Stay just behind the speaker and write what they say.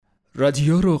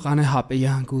رادیو روغن حبه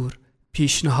انگور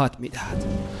پیشنهاد میدهد.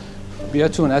 بیا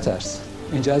تو، نترس.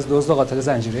 اینجا از دزد و قاتل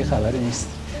زنجیره خبری نیست.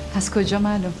 از کجا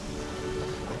معلوم؟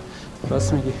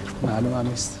 راست میگی، معلوم هم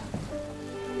نیست.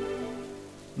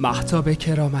 مهتاب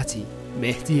کرامتی،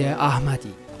 مهدی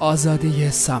احمدی،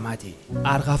 آزاده صمدی،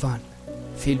 ارغوان.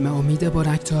 فیلم امید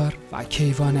بنکتار و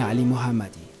کیوان علی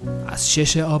محمدی از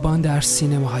 6 آبان در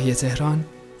سینماهای تهران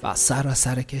و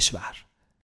سراسر کشور.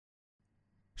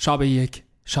 شب 1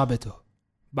 شب 2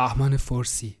 بهمن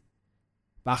فرسی،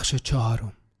 بخش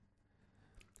 4.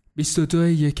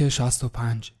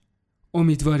 22/1/65.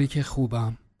 امیدواری که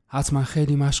خوبم. حتما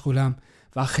خیلی مشغولم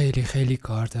و خیلی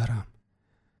کار دارم.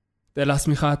 دلت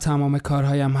میخواهد تمام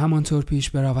کارهایم همانطور پیش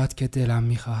برود که دلم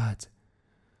میخواهد.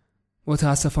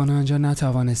 متاسفانه آنجا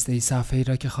نتوانسته ای صفحه‌ای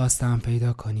را که خواستم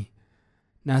پیدا کنی.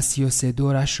 نه 33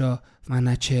 دورش را و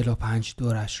نه 45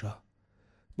 دورش را.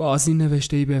 باز این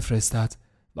نوشته‌ای بفرستد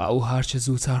و او هرچه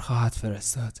زودتر خواهد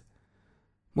فرستاد.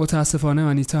 متاسفانه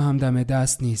آنیتا هم دم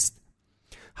دست نیست.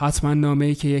 حتما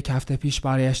نامه‌ای که 1 هفته پیش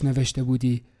برایش نوشته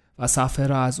بودی و صفحه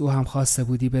را از او هم خواسته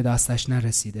بودی به دستش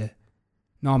نرسیده.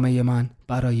 نامه من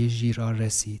برای ژیرار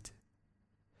رسید.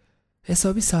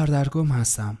 حسابی سردرگم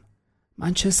هستم.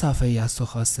 من چه صفحه‌ای از تو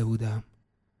خواسته بودم؟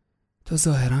 تو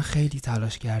ظاهرا خیلی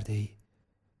تلاش کرده ای.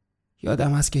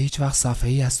 یادم است که هیچ وقت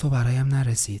صفحه‌ای از تو برایم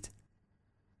نرسید.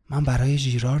 من برای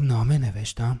ژیرار نامه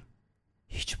نوشتم؟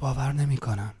 هیچ باور نمی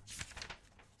کنم.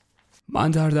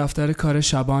 من در دفتر کار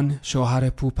شبان شوهر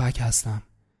پوپک هستم.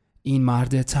 این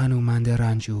مرد تنومند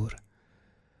رنجور.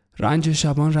 رنج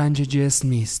شبان رنج جسم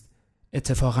نیست.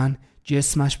 اتفاقاً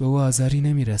جسمش به او آزاری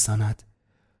نمی رساند.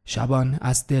 شبان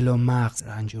از دل و مغز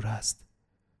رنجور است.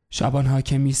 شبان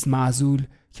حاکمی است معزول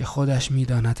که خودش می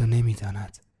داند و نمی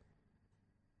داند.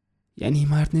 یعنی این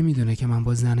مرد نمی دونه که من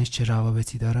با زنش چه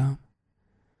روابطی دارم؟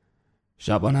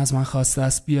 شبان از من خواسته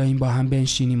است بیاییم با هم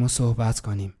بنشینیم و صحبت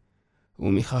کنیم. او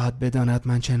می خواهد بداند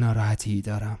من چه ناراحتی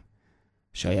دارم.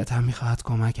 شاید هم می خواهد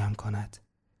کمکم کند.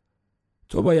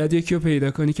 تو باید یکی رو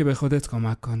پیدا کنی که به خودت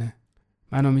کمک کنه.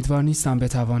 من امیدوار نیستم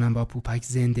بتوانم با پوپک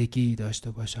زندگی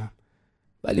داشته باشم.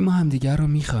 ولی ما همدیگر رو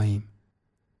می خواهیم.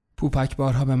 پوپک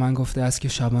بارها به من گفته است که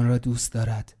شبان را دوست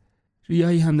دارد.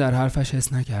 ریایی هم در حرفش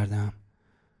حس نکردم.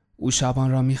 او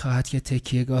شبان را می خواهد که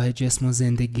تکیهگاه جسم و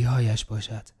زندگی هایش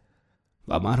باشد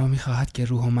و من را می خواهد که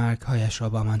روح و مرگ هایش را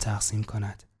با من تقسیم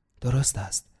کند. درست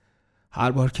است.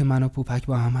 هر بار که من و پوپک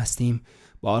با هم هستیم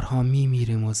بارها می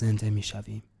میریم و زنده می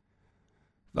شویم.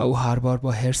 و او هر بار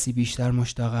با حرصی بیشتر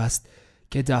مشتاق است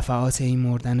که دفعات این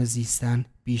مردن و زیستن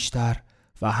بیشتر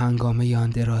و هنگامه آن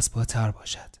درازباتر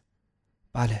باشد.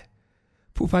 بله،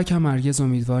 پوپک هم هرگز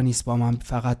امیدوار نیست با من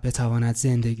فقط بتواند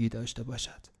زندگی داشته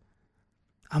باشد.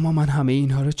 اما من همه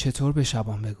اینها رو چطور به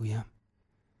شبان بگویم؟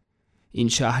 این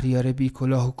شهریار بی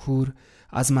کلاه و کور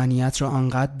از منیت را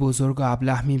آنقدر بزرگ و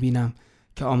ابله می‌بینم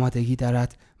که آمادگی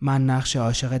دارد من نقش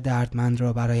عاشق دردمند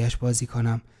را برایش بازی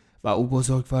کنم و او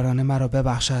بزرگوارانه مرا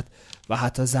ببخشد و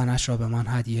حتی زنش را به من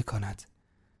هدیه کند.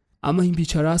 اما این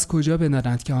بیچاره از کجا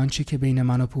بداند که آنچه که بین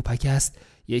من و پوپک است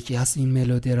یکی از این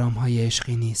ملودرام های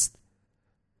عشقی نیست؟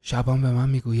 شبان به من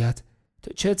میگوید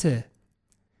تو چته؟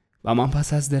 و من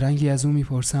پس از درنگی از او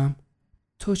میپرسم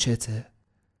تو چته؟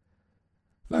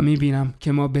 و میبینم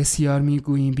که ما بسیار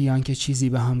میگوییم بیان که چیزی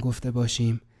به هم گفته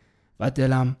باشیم و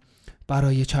دلم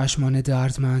برای چشمان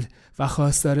دردمند و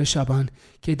خواستار شبان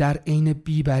که در عین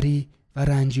بیبری و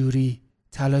رنجوری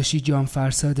تلاشی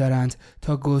جانفرسا دارند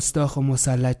تا گستاخ و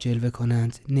مسلط جلوه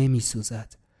کنند نمی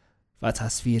سوزد و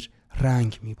تصویر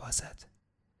رنگ می بازد.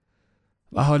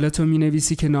 و حالا تو می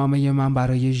نویسی که نامه من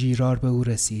برای ژیرار به او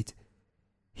رسید.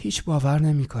 هیچ باور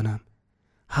نمی کنم.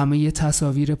 همه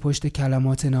تصاویر پشت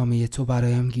کلمات نامه تو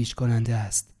برایم گیج کننده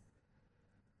است.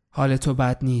 حال تو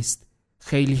بد نیست.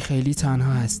 خیلی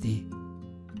تنها هستی.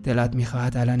 دلت می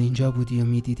خواهد الان اینجا بودی و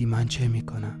می دیدی من چه می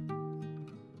کنم.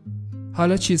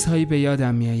 حالا چیزهایی به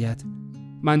یادم می آید.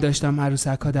 من داشتم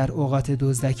عروسک‌ها در اوقات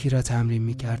دزدکی را تمرین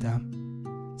می کردم.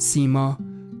 سیما،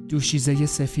 دوشیزه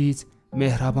سفید،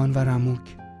 مهربان و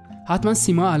رموک. حتما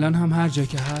سیما الان هم هر جا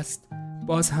که هست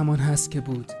باز همان هست که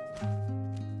بود.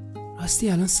 راستی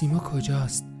الان سیما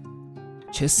کجاست؟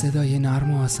 چه صدای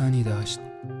نرم و آسانی داشت.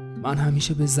 من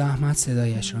همیشه به زحمت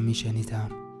صدایش را می شنیدم.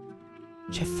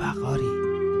 چه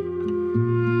فقاری.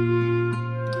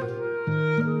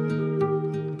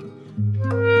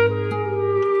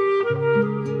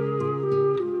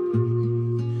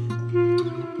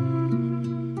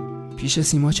 پیش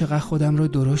سیما چقدر خودم رو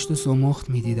درشت و زمخت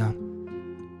می دیدم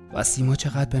و سیما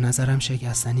چقدر به نظرم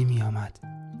شکستنی می آمد.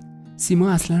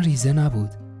 سیما اصلا ریزه نبود،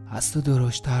 از تو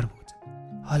درشت‌تر بود.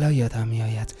 حالا یادم می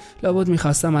آید لابد می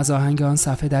خواستم از آهنگ آن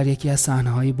صفحه در یکی از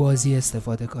صحنه‌های بازی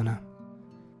استفاده کنم.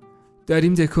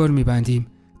 داریم دکور میبندیم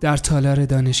در تالار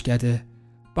دانشکده.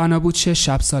 بنا بود 6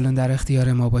 شب سالن در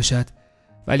اختیار ما باشد،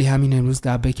 ولی همین امروز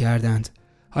دبه کردند.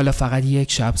 حالا فقط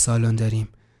 1 شب سالن داریم،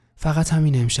 فقط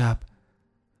همین امشب.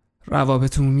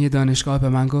 روابط عمومی دانشگاه به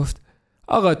من گفت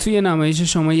آقا توی نمایش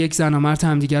شما 1 زن و مرد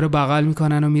همدیگر رو بغل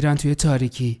میکنن و میرن توی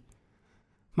تاریکی.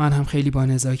 من هم خیلی با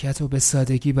نزاکت و به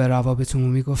سادگی به روابط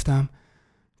عمومی گفتم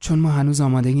چون ما هنوز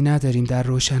آمادگی نداریم در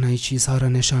روشنایی چیزها را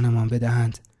نشانمان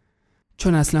بدهند،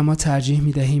 چون اصلا ما ترجیح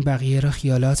میدهیم بقیه را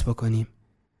خیالات بکنیم.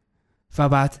 و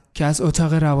بعد که از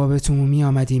اتاق روابط عمومی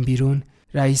آمدیم بیرون،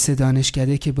 رئیس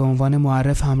دانشکده که به عنوان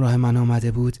معرف همراه من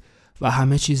آمده بود و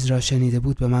همه چیز را شنیده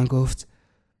بود به من گفت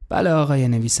بله آقای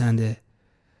نویسنده،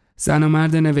 زن و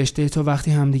مرد نوشته تو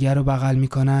وقتی همدیگر رو بغل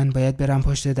میکنن باید برن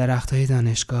پشت درختای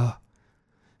دانشگاه.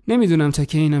 نمیدونم تا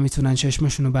که اینا میتونن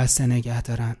چشمشون رو بسته نگه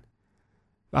دارن.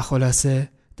 و خلاصه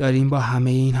داریم با همه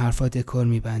این حرفا دکور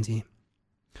میبندیم.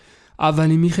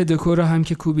 اولین میخ دکور رو هم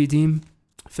که کوبیدیم،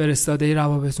 فرستاده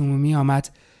روابط عمومی آمد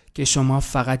که شما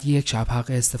فقط 1 شب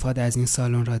حق استفاده از این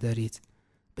سالن را دارید.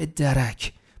 به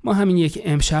درک ما همین 1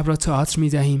 امشب را تئاتر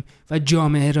میدهیم و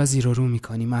جامعه را زیر و رو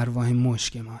میکنیم. ارواح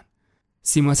مشکمان.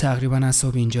 سیما تقریبا از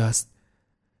صبح اینجاست.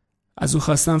 از او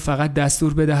خواستم فقط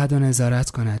دستور بدهد و نظارت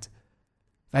کند،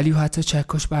 ولی او حتی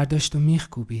چکش برداشت و میخ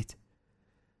کوبید.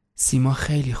 سیما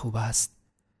خیلی خوب است،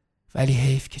 ولی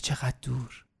حیف که چقدر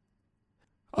دور.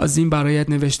 آزین برایت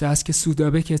نوشته است که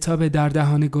سودابه کتاب در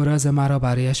دهان گراز مرا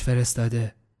برایش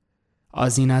فرستاده.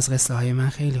 آزین از قصه های من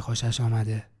خیلی خوشش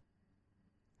آمده.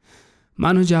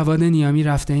 من و جواد نیامی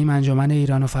رفته ایم انجمن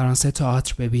ایران و فرانسه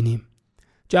تئاتر ببینیم.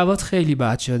 جواد خیلی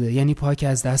بد شده، یعنی پاک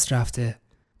از دست رفته.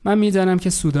 من میدانم که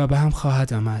سودابه هم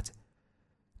خواهد آمد.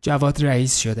 جواد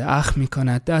رئیس شده، اخم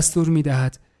میکند، دستور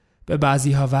میدهد، به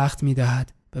بعضی ها وقت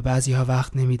میدهد، به بعضی ها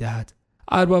وقت نمیدهد.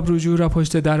 ارباب رجوع را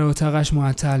پشت در اتاقش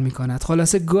معطل میکند.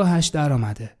 خلاصه گاهش در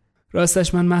آمده.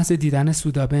 راستش من محض دیدن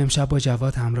سودابه امشب با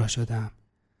جواد همراه شدم.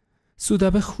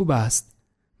 سودابه خوب است.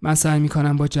 من سعی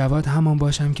میکنم با جواد همان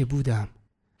باشم که بودم،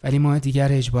 ولی ما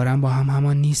دیگر اجباراً با هم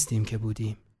همان نیستیم که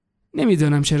بودیم.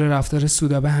 نمیدونم چرا رفتار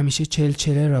سودابه همیشه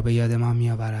چلچله را به یاد ما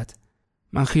میآورد.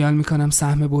 من خیال میکنم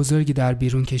سهم بزرگی در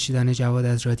بیرون کشیدن جواد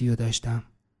از رادیو داشتم.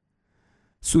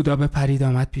 سودابه پرید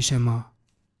آمد پیش ما.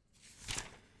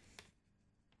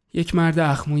 1 مرد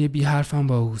اخموی بی حرفم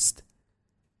با اوست.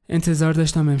 انتظار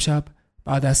داشتم امشب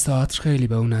بعد از تئاتر خیلی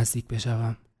به اون نزدیک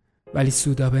بشوم، ولی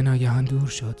سودابه ناگهان دور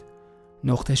شد،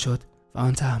 نقطه شد و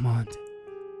آن ته ماند.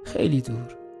 خیلی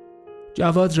دور.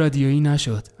 جواد رادیویی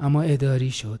نشد، اما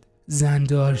اداری شد،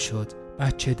 زندار شد،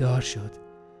 بچه دار شد.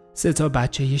 3 تا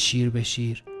بچه شیر به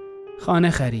شیر. خانه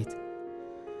خرید.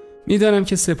 میدانم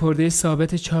که سپرده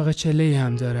ثابت چاق چله‌ای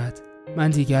هم دارد. من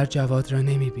دیگر جواد را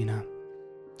نمی بینم.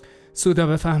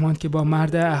 سودابه فهماند که با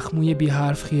مرد اخموی بی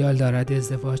حرف خیال دارد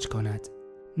ازدواج کند.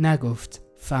 نگفت،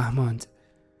 فهماند.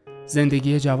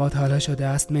 زندگی جواد حالا شده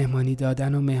است مهمانی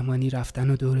دادن و مهمانی رفتن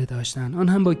و دوره داشتن. آن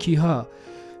هم با کیها؟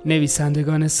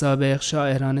 نویسندگان سابق،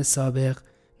 شاعران سابق،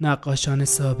 نقاشان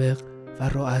سابق و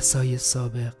رؤسای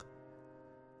سابق.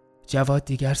 جواد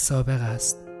دیگر سابق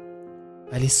است،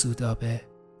 ولی سودابه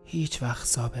هیچ وقت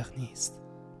سابق نیست.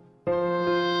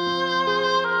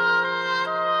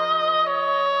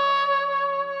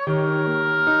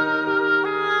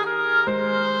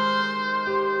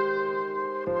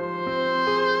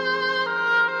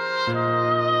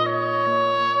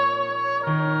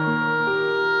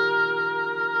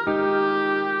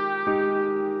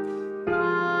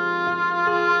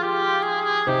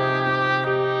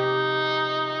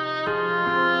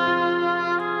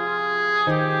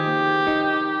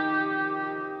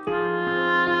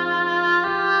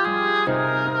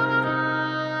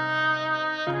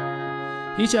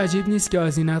 هیچ عجیب نیست که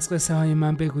آزین از قصه های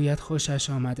من بگوید خوشش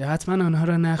آمده. حتما آنها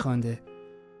را نخوانده.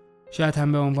 شاید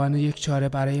هم به عنوان یک چاره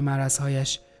برای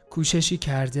مرضهایش کوششی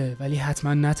کرده، ولی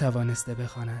حتما نتوانسته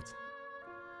بخواند.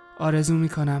 آرزو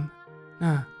میکنم،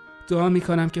 نه، دعا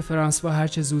میکنم که فرانسوا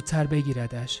هرچه زودتر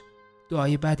بگیردش.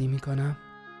 دعای بدی میکنم.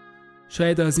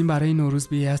 شاید آزین برای نوروز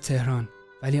بیاید تهران،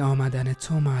 ولی آمدن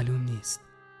تو معلوم نیست.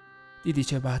 دیدی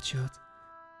چه بد شد؟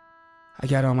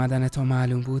 اگر آمدن تو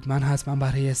معلوم بود، من حتما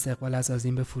برای استقبال از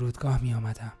آزین به فرودگاه می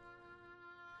آمدم.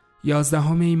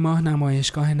 11 این ماه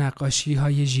نمایشگاه نقاشی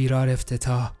های ژیرار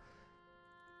افتتاح.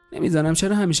 نمیدانم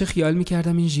چرا همیشه خیال می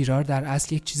کردم این ژیرار در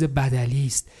اصل یک چیز بدلی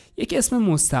است، یک اسم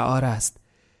مستعار است.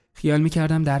 خیال می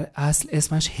کردم در اصل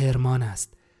اسمش هرمان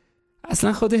است،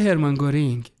 اصلا خود هرمان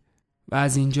گورینگ. و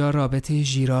از اینجا رابطه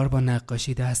ژیرار با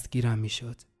نقاشی دستگیرم می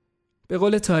شد. به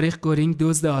قول تاریخ گورینگ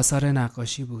دزد آثار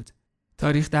نقاشی بود.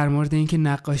 تاریخ در مورد اینکه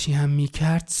نقاشی هم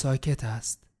میکرد ساکت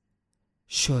است.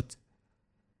 شد.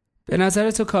 به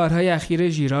نظر تو کارهای اخیر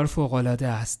ژیرار فوق‌العاده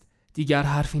است. دیگر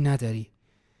حرفی نداری.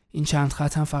 این چند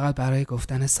خطم فقط برای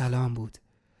گفتن سلام بود.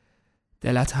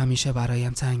 دلت همیشه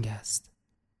برایم تنگ است.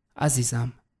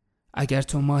 عزیزم، اگر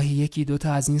تو ماهی 1-2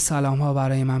 از این سلام ها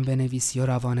برای من بنویسی و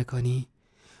روانه کنی،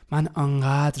 من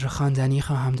آنقدر خواندنی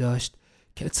خواهم داشت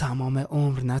که تمام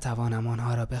عمر نتوانم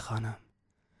آنها را بخوانم.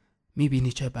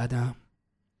 میبینی چه بدم؟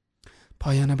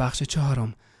 پایان بخش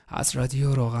 4 از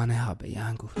رادیو روغن حبه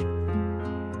انگور.